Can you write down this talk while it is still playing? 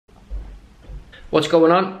What's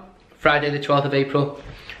going on? Friday the 12th of April,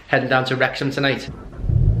 heading down to Wrexham tonight.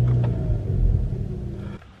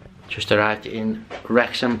 Just arrived in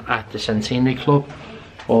Wrexham at the Centenary Club,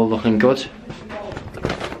 all looking good.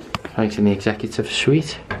 Frank's in the executive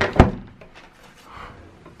suite.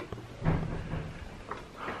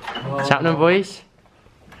 What's happening, boys?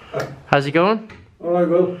 How's it going? Alright,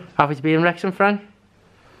 Will. Happy to be in Wrexham, Frank?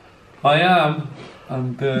 I am,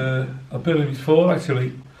 and a bit of before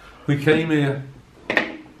actually. We came here,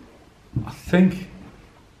 I think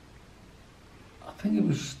it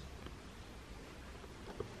was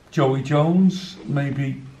Joey Jones,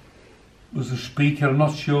 maybe was the speaker, I'm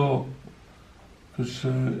not sure. It was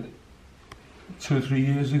 2 or 3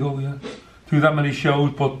 years ago, yeah. Do that many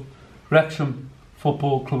shows, but Wrexham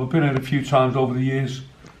Football Club, I've been here a few times over the years.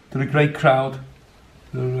 They're a great crowd.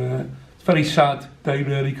 It's a very sad day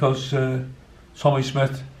really, because Tommy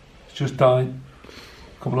Smith has just died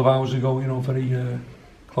a couple of hours ago, you know, very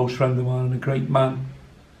close friend of mine and a great man,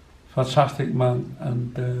 fantastic man,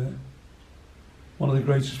 and one of the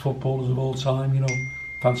greatest footballers of all time, you know,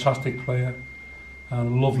 fantastic player and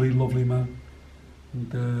a lovely, lovely man.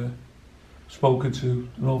 And spoken to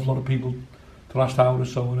an awful lot of people the last hour or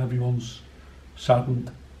so, and everyone's saddened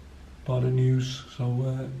by the news,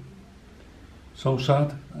 so so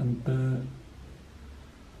sad. And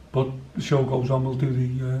but the show goes on. We'll do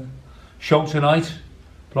the show tonight,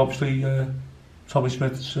 but obviously Tommy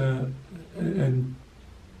Smith's in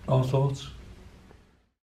our thoughts.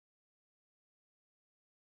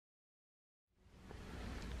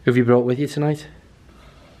 Who have you brought with you tonight?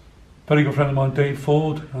 Very good friend of mine, Dave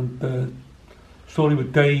Ford, and story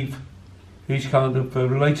with Dave, he's kind of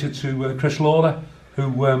related to Chris Lawler,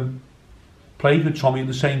 who played with Tommy in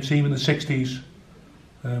the same team in the 60s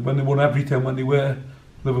when they won everything, when they were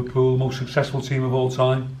Liverpool, most successful team of all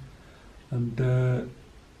time. And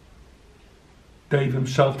Dave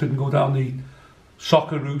himself didn't go down the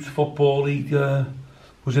soccer route, football. He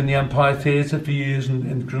was in the Empire Theatre for years and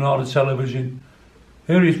in Granada Television.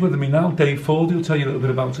 Here he is with me now, Dave Ford. He'll tell you a little bit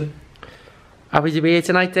about it. Happy to be here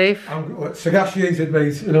tonight, Dave. I'm satiated,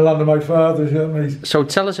 mate, in the land of my fathers, yeah, mate. So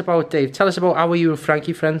tell us about Dave. Tell us about how were you and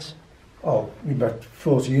Frankie friends? Oh, we met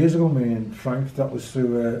 40 years ago, me and Frank. That was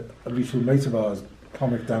through a mutual mate of ours,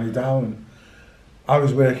 comic Danny Down. I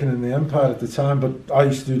was working in the Empire at the time, but I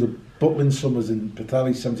used to do the Butlin summers in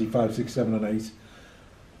Patelli, 75, 6, 7 and 8.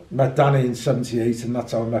 Met Danny in 78, and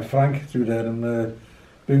that's how I met Frank through there, and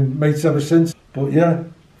been mates ever since. But yeah,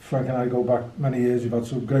 Frank and I go back many years. We've had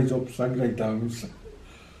some great ups and great downs.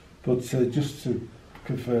 But just to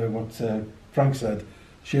confirm what Frank said,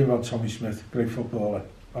 shame about Tommy Smith, great footballer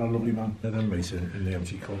and a lovely man. And then mate in the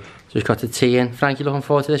MT Club. So we've got the tea in. Frankie, looking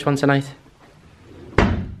forward to this one tonight?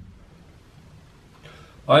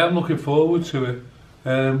 I am looking forward to it.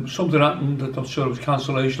 Something happened, I'm not sure it was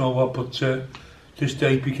cancellation or what, but this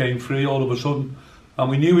date became free all of a sudden. And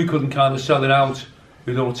we knew we couldn't kind of sell it out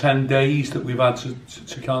with all 10 days that we've had to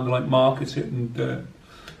kind of like market it and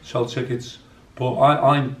sell tickets. But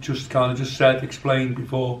I'm just kind of explained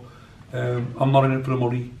before, I'm not in it for the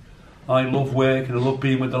money. I love working, I love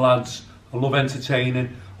being with the lads, I love entertaining,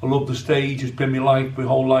 I love the stage, it's been my life, my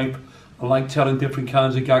whole life. I like telling different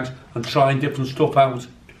kinds of gags and trying different stuff out.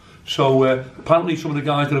 So apparently some of the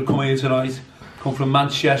guys that have come here tonight come from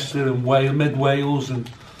Manchester and Wales, mid Wales, and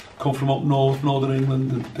come from up north, northern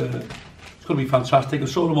England, and it's going to be fantastic. I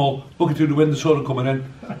saw them all looking through the window, saw them coming in.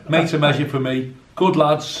 Made a measure for me. Good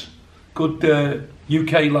lads, good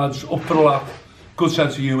UK lads, up for the lap, good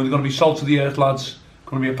sense of humour. They're going to be salt of the earth lads.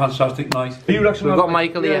 Going to be a fantastic night. We've got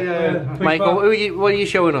Michael here. Yeah. Michael, what are you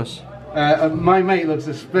showing us? My mate looks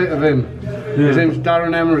a spit of him. His name's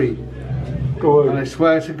Darren Emery. Go on. And I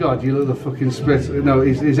swear to God, you look the fucking spit. No,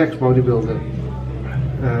 he's ex-bodybuilder.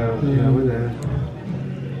 Yeah, we're there.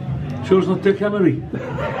 Sure it's not Dick Emery?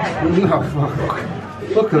 No, fuck.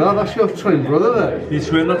 Look at that, that's your twin brother there. Your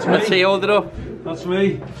twin, that's me. Let's see, hold it up. That's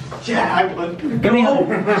me. Yeah, I would.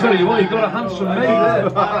 Tell you what, you've got a handsome mate there.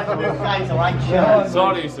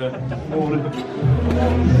 Sorry, sir.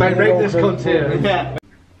 Mate, rate this cunt here. Yeah.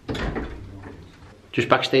 Just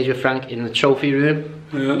backstage with Frank in the trophy room.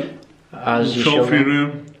 Yeah. As the Trophy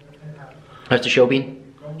room. How's the show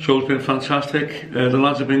been? Show's been fantastic. The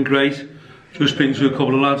lads have been great. Just been to a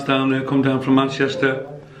couple of lads down there, come down from Manchester,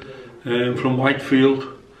 from Whitefield,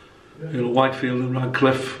 you know, Whitefield and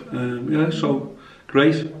Radcliffe. Yeah, so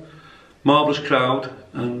great, marvellous crowd,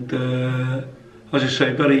 and as I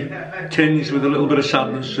say, very tinged with a little bit of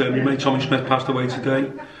sadness. My mate Tommy Smith passed away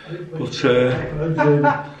today, but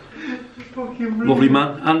lovely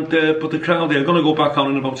man. And but the crowd here, I'm going to go back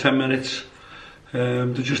on in about 10 minutes.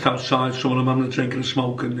 They're just outside, some of them having a drink and a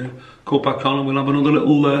smoke, and go back on and we'll have another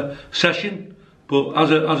little session. But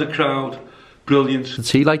as a crowd, brilliant. The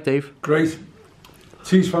tea like, Dave? Great.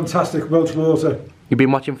 Tea's fantastic, Welsh water. You've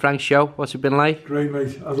been watching Frank's show, what's it been like? Great,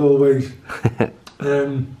 mate, as always.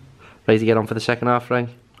 Ready to get on for the second half, Frank?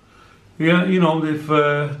 Yeah, you know,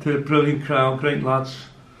 they're a brilliant crowd, great lads.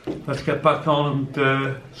 Let's get back on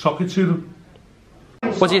and sock it to them.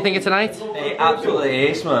 What do you think of tonight? Absolutely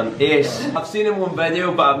ace, man. Ace. I've seen him on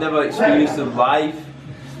video, but I've never experienced him live.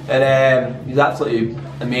 And he's absolutely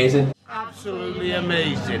amazing. Absolutely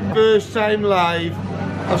amazing. First time live.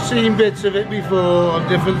 I've seen bits of it before on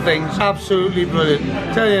different things. Absolutely brilliant.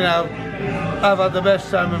 Tell you now, I've had the best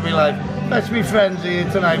time of my life. Let's be friends here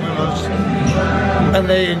tonight with us. And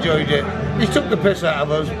they enjoyed it. He took the piss out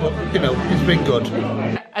of us, but you know, it's been good.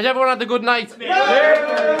 Has everyone had a good night? It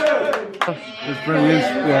was brilliant.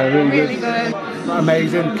 Yeah, really good.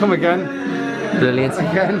 Amazing. Come again. Brilliant.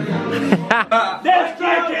 Again.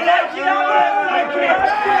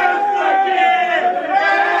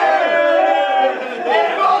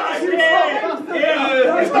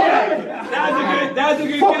 That's a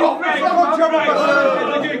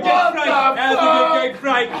good gig,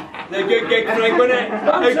 Frank. That's a good gig, Frank, wasn't it?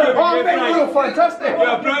 Oh, mate, you look fantastic.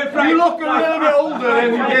 Yeah, Frank. You look a little bit older than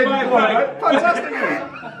you did before. Fantastic.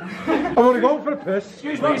 I'm only going for a piss.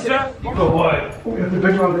 Excuse me, sir. Go away. Oh, yeah, the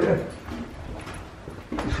big one there.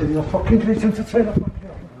 You said you're fucking great entertainer.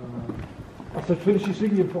 I said, finish your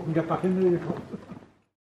singing and fucking get back in there.